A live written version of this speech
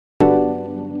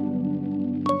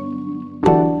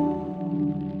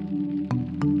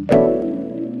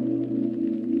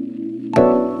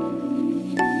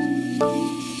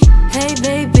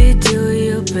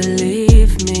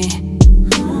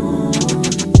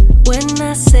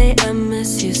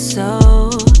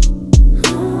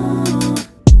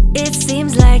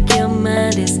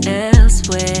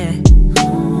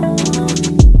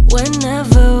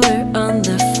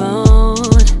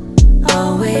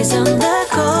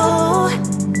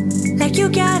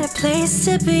place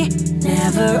to be,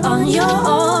 never on your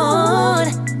own.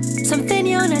 Something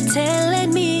you're not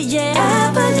telling me yet.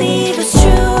 I believe it's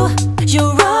true,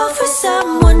 you're wrong for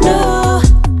someone new.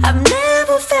 I've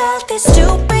never felt this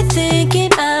stupid,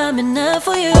 thinking I'm enough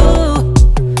for you.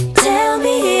 Tell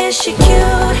me, is she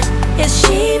cute? Is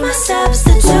she my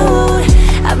substitute?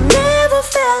 I've never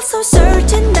felt so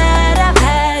certain that I've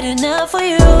had enough for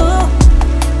you.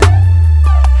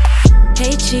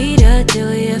 Hey cheater,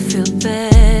 do you feel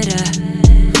better?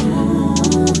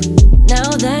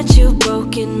 Now that you've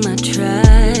broken my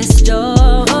trust,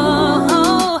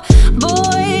 oh,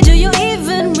 boy, do you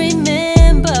even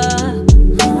remember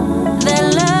that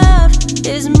love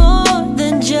is more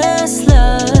than just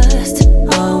lust?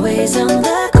 Always on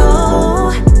the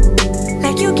go,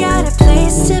 like you got a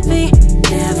place to be,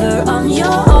 never on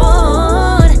your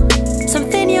own.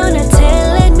 Something you're not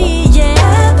telling me yet.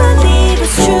 I believe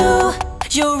it's true,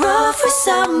 you're wrong for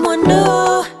someone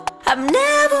new. I've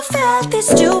never felt this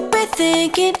stupid,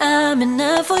 thinking I'm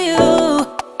enough for you.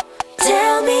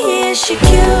 Tell me, is she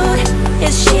cute?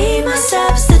 Is she my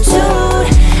substitute?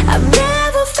 I've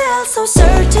never felt so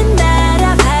certain that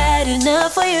I've had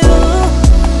enough for you.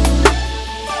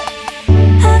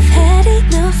 I've had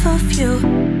enough of you,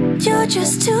 you're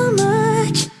just too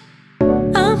much.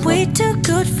 I'm way too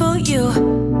good for you,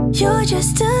 you're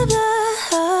just a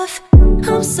bluff.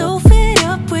 I'm so fed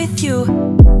up with you,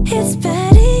 it's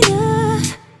bad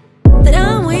enough that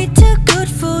I'm way too good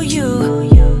for you.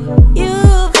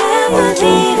 I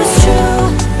believe it's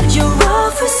true, you're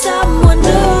wrong for someone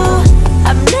new.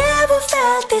 I've never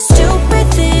felt this stupid,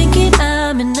 thinking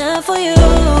I'm enough for you.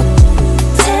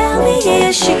 Tell me,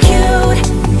 is she cute?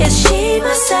 Is she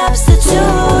my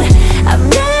substitute? I've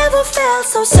never felt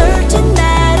so certain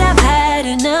that I've had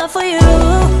enough for you.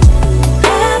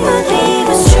 I believe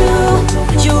it's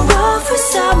true, you're wrong for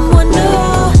someone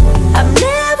new. I've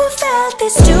never felt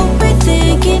this stupid,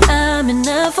 thinking I'm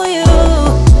enough for you.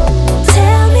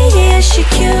 Tell me, is she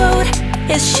cute?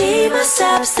 Is she my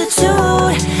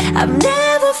substitute? I've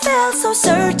never felt so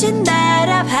certain that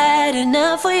I've had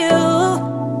enough for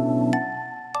you.